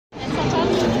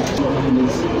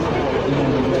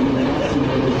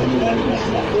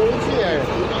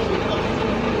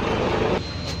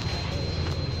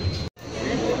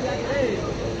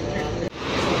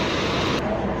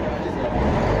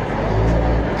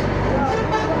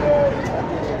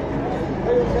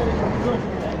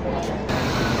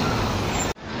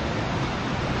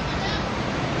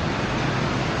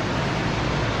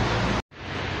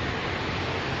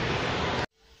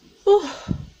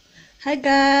Hi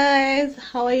guys,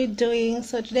 how are you doing?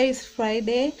 So today is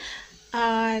Friday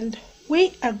and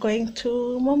we are going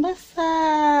to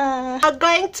Mombasa.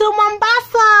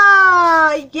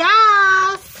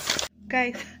 Yes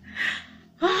guys.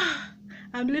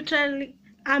 I'm literally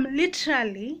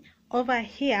over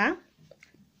here,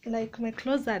 like my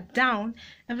clothes are down,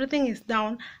 everything is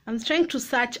down. I'm trying to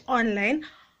search online.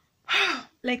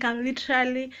 Like I'm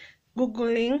literally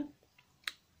googling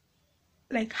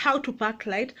like how to pack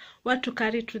light, what to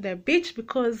carry to the beach,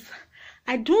 because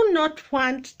I do not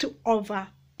want to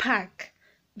overpack.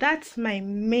 That's my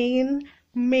main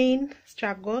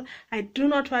struggle. I do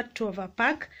not want to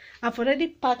overpack. I've already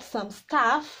packed some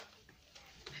stuff.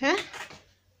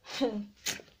 Don't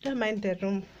mind the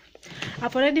room.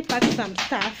 I've already packed some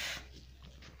stuff.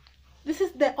 This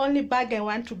is the only bag I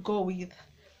want to go with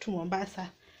to Mombasa.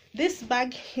 This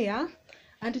bag here,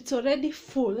 and it's already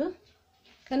full.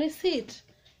 Can you see it?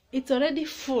 It's already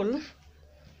full.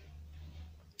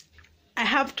 I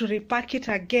have to repack it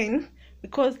again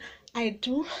because I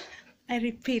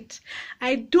repeat,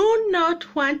 I do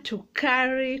not want to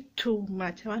carry too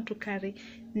much. I want to carry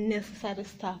necessary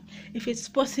stuff. If it's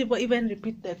possible, even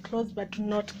repeat the clothes, but do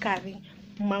not carry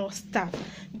more stuff.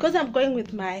 Because I'm going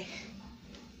with my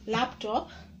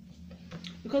laptop,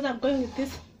 because I'm going with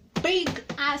this big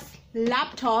ass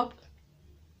laptop.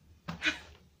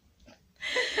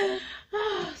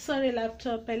 Oh, sorry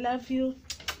laptop, I love you,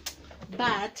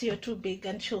 but you're too big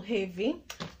and too heavy.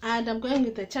 And I'm going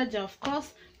with the charger, of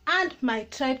course, and my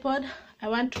tripod. I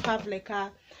want to have like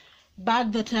a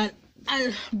bag that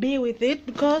I'll be with it,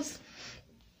 because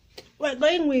we're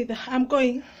going with I'm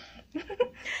going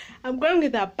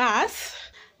with a bus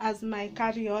as my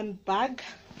carry-on bag,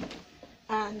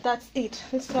 and that's it.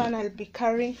 This one I'll be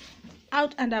carrying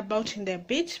out and about in the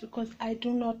beach because I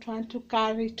do not want to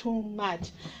carry too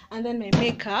much. And then my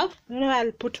makeup, I don't know how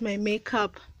I'll put my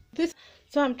makeup.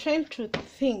 So I'm trying to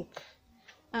think.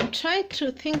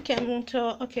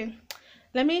 Kemunto. Okay,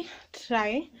 let me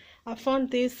try. I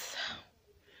found this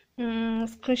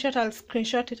screenshot. I'll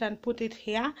screenshot it and put it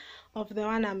here of the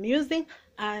one I'm using,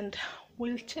 and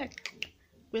we'll check.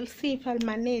 We'll see if I'll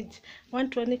manage. I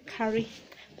want to only carry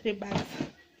 3 bags.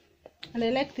 And I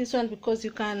like this one because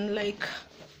you can like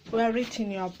wear it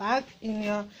in your bag, in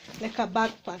your like a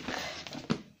backpack.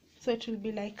 So it will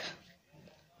be like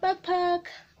backpack.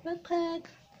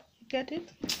 Get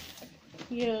it?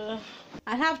 Yeah.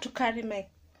 I have to carry my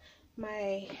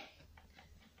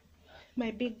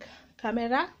big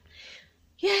camera.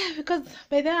 Yeah, because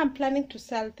by then I'm planning to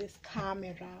sell this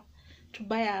camera, to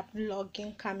buy a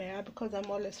vlogging camera, because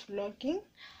I'm always vlogging.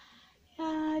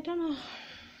 Yeah, I don't know.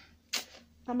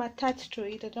 I'm attached to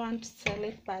it. I don't want to sell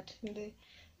it, but in the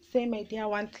same idea, I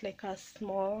want like a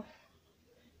small,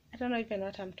 I don't know even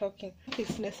what I'm talking.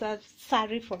 It's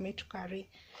necessary for me to carry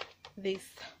this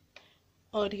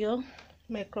audio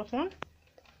microphone,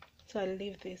 so I'll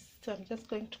leave this. So I'm just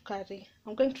going to carry,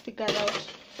 I'm going to figure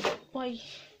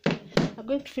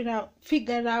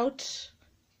out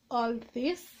all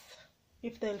this,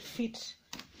 if they'll fit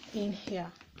in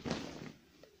here.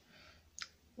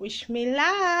 Wish me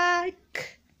luck.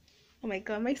 Oh my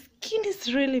god, my skin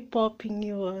is really popping,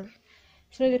 you all.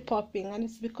 It's really popping, and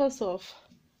it's because of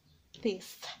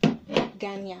this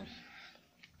Ganyan.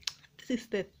 This is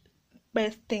the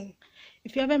best thing.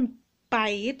 If you haven't buy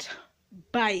it,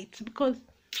 because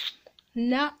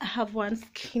now I have one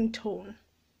skin tone.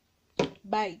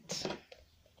 Buy it.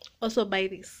 Also buy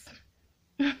this.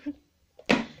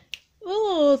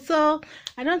 Oh, so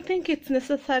I don't think it's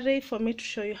necessary for me to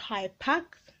show you how I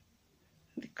pack,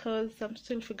 because I'm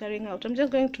still figuring out. I'm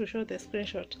just going to show the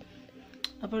screenshot.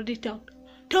 I've already talked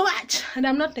too much and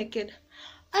I'm not naked.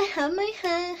 I have my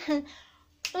hair.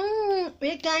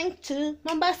 We're going to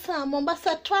Mombasa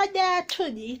twaja.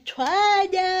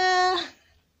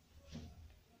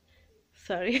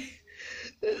 Sorry.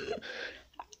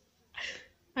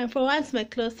 And for once my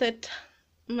closet,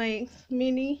 my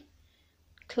mini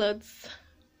clothes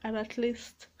are at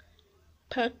least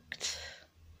packed.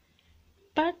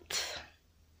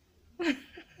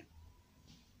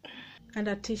 And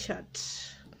a t-shirt.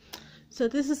 So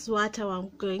this is what I'm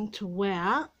going to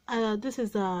wear. This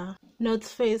is a North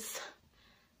Face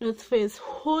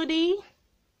hoodie,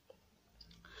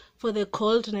 for the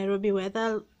cold Nairobi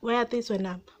weather. Wear this when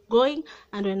I'm going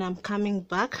and when I'm coming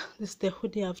back. This is the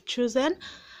hoodie I've chosen,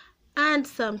 and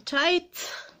some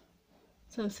tights,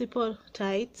 some simple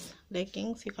tights,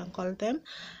 leggings you can call them.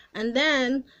 And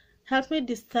then help me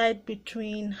decide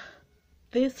between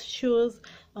these shoes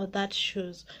or that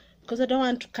shoes, because I don't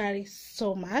want to carry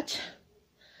so much.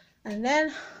 And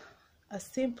then a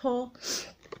simple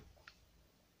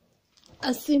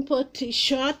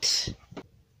t-shirt.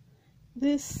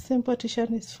 This simple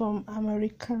t-shirt is from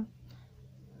American.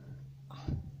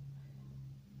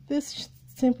 This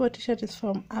simple t-shirt is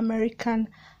from American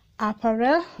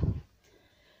Apparel.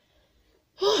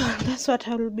 That's what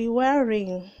I will be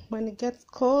wearing when it gets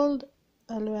cold.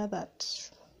 I'll wear that.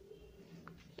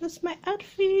 That's my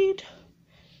outfit.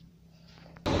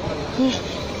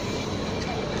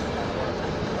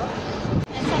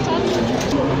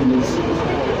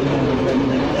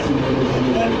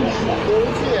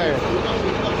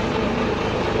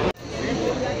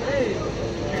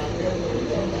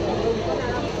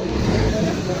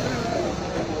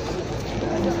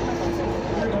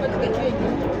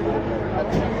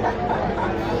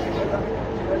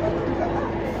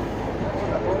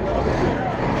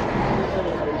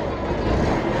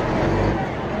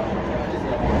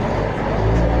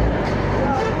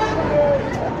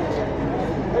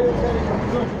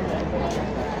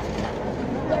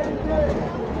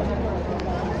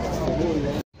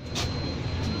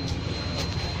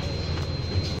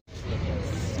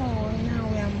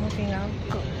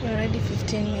 We're already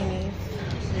 15 minutes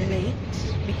late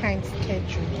behind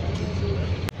schedule.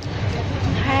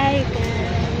 Hi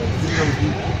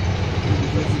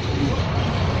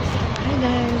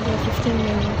guys, we're 15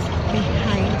 minutes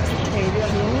behind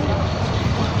schedule.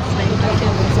 Like I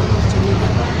said, we're supposed to leave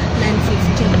at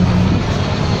 9:15.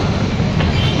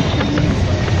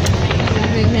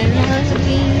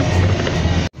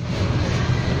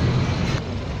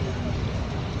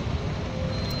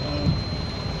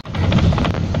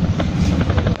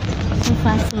 So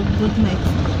far so good, mate.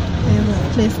 We have a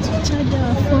place to charge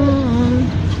our phone.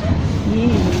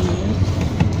 Yeah.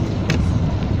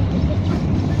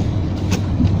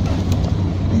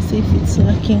 Let's see if it's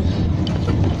working.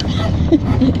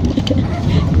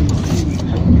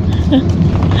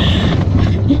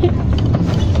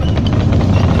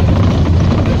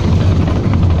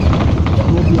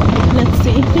 Let's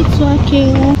see if it's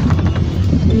working.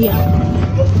 Yeah,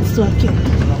 it's working.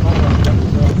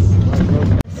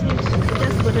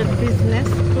 Just got a business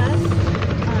class.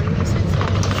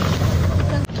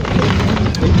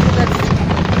 That's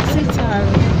seats are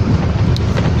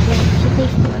people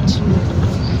who actually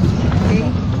pay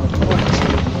to watch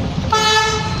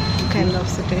kind of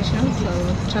situation. So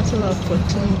total of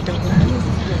 $14.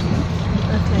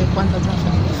 That's like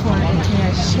 1,400 Kenya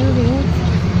shillings.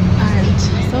 And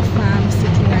so far I'm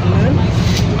sitting alone.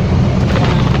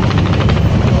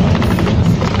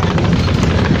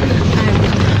 And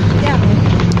yeah,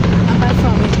 apart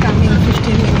from it coming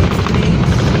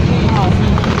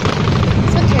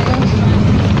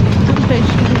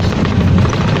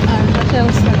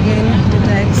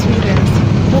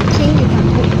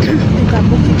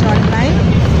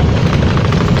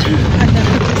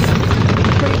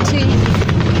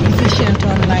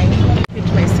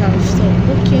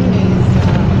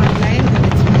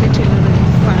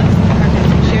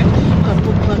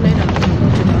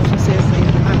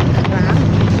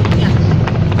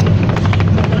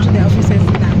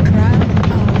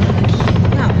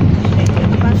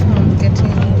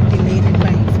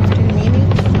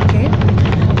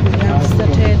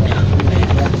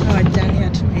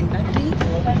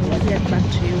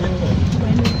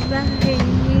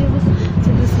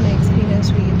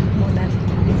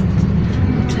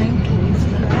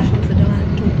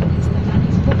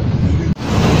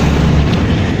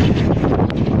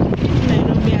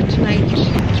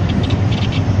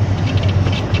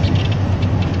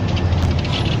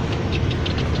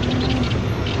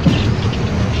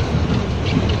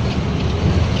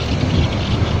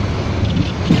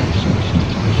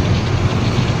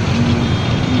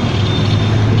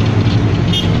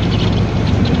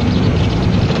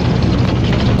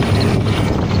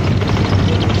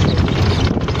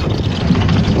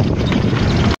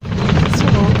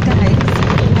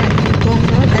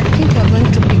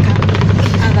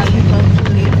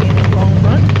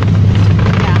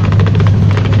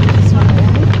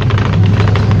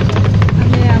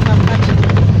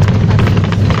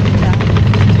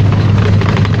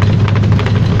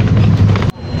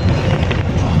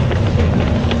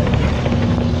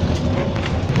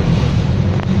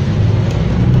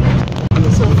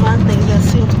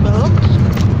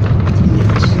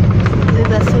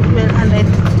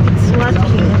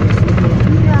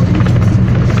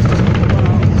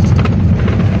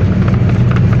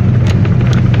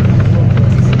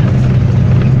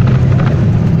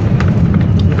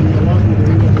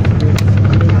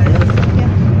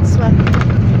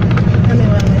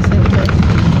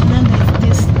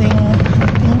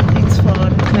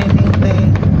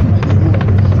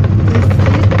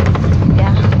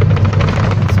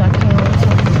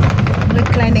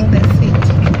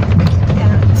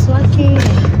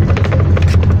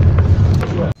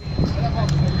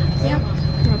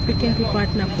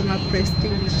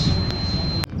Prestige.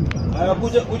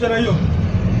 Kuja na hiyo.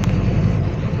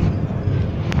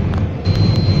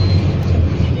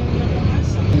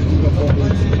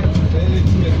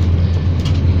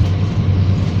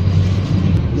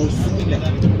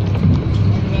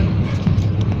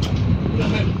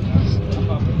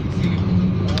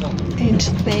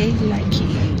 Ain't they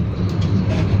lucky?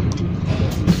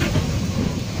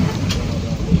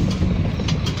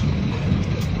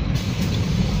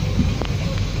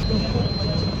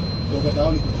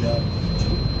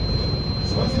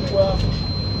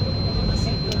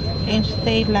 Ain't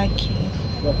they lucky?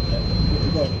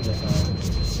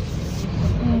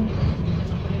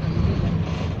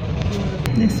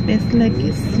 The space like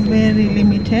is very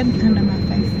limited and I'm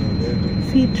 5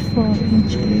 feet 4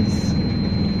 inches.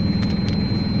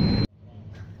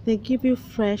 They give you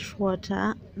fresh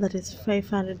water that is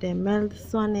 500 ml.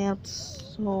 This one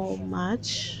helps so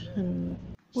much. And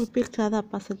we picked other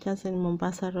passengers in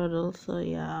Mombasa Road also.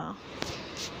 Yeah,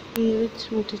 we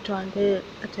reached Mtito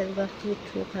at exactly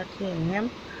 2:30 a.m.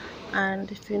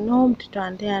 and if you know Mtito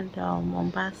and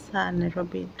Mombasa and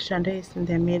Nairobi, Mtito is in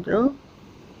the middle.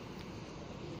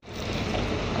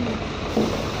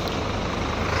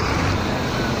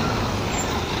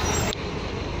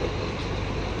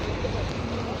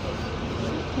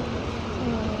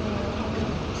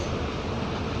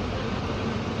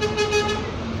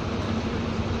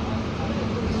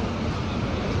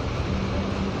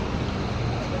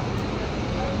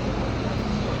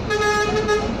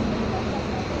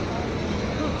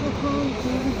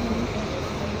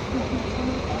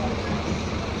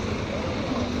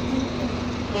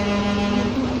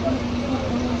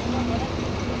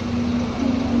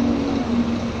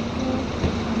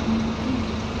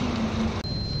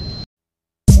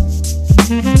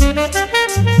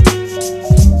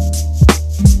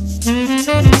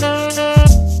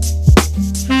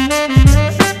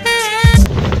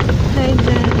 Hi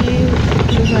guys,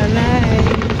 we've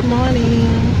arrived.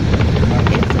 Morning.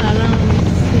 It's around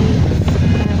 6,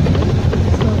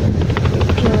 so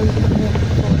it was here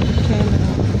for 10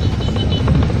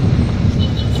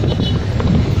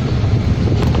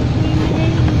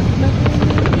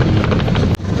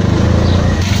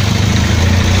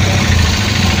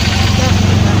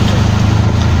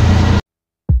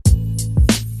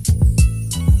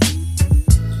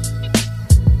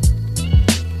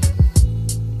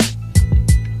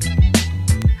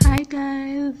 Hi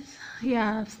guys,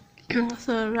 yeah,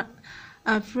 so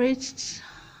I've reached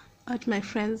at my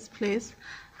friend's place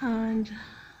and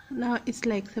now it's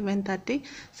like 7:30,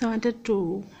 so I wanted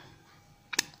to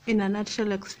in a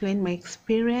nutshell explain my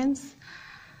experience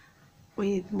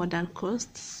with Modern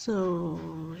Coast. So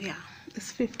yeah,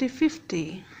 it's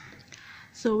 50-50.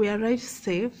 So we arrived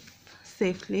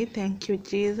safely, thank you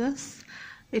Jesus.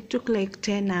 It took like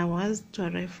 10 hours to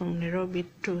arrive from Nairobi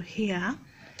to here,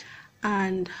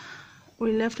 and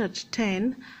we left at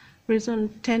 10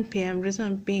 p.m.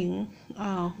 Reason being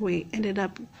we ended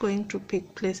up going to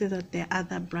pick places at the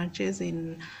other branches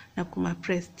in Nakuma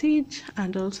Prestige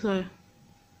and also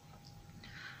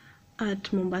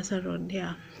at Mombasa Road.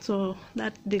 Yeah, so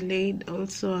that delayed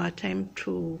also our time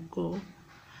to go.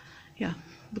 Yeah,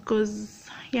 because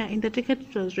yeah, in the ticket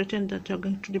it was written that you're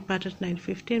going to depart at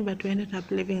 9:15, but we ended up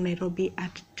leaving Nairobi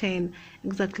at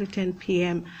exactly 10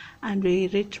 p.m. and we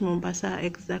reached Mombasa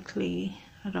exactly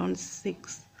around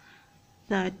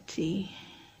 6:30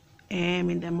 a.m.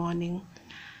 in the morning.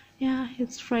 Yeah,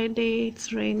 it's Friday,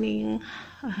 it's raining.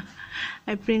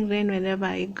 I bring rain whenever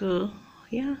I go.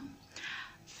 Yeah,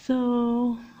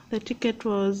 so the ticket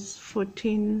was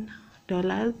 $14.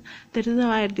 The reason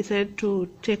why I decided to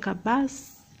take a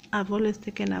bus, I've always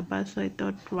taken a bus, so I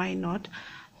thought why not,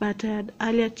 but I had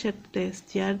earlier checked the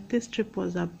SDR. This trip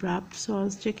was abrupt, so I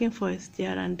was checking for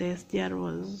SDR and the SDR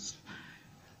was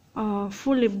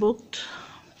fully booked,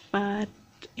 but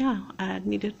yeah, I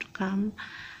needed to come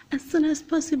as soon as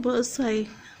possible, so I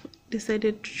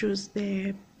decided to choose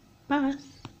the bus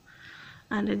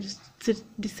and I just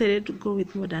decided to go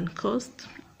with Modern Coast.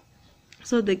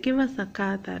 So they gave us a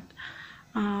car that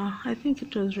I think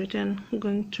it was written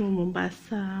going to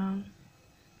Mombasa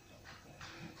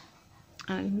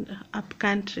and up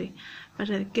country, but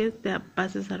I guess their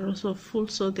buses are also full,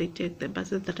 so they take the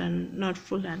buses that are not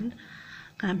full and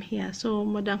come here. So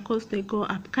Modern Coast, they go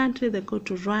up country, they go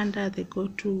to Rwanda, they go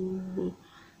to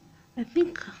I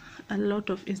think a lot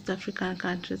of East African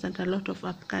countries and a lot of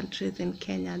up countries in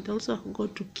Kenya. They also go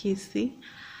to Kisii,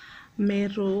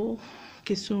 Meru,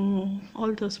 Kisumu,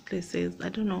 all those places. I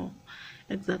don't know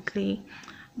exactly,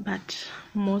 but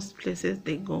most places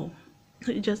they go.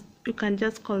 You can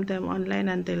just call them online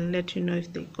and they'll let you know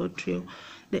if they go to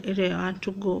the area you want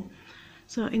to go.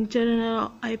 So in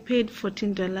general, I paid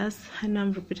 $14. I know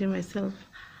I'm repeating myself,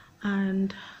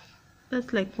 and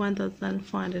that's like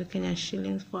 1,400 Kenyan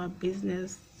shillings for a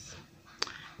business.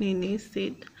 Nini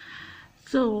said.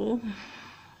 So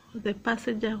the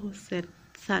passenger who sat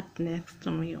next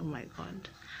to me, oh my god,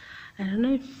 I don't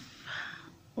know if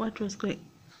what was going.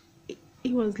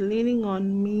 He was leaning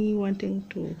on me, wanting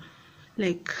to,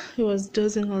 like, he was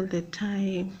dozing all the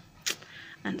time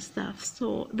and stuff.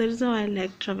 So the reason why I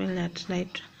like traveling at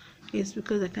night is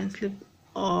because I can sleep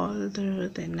all through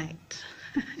the night.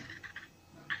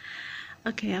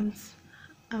 Okay, I'm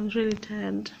really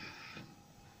tired.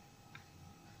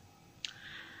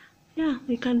 Yeah,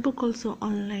 you can book also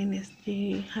online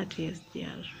SG at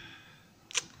SGR.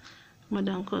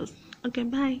 Modern cost. Okay,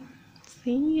 bye.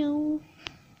 See you.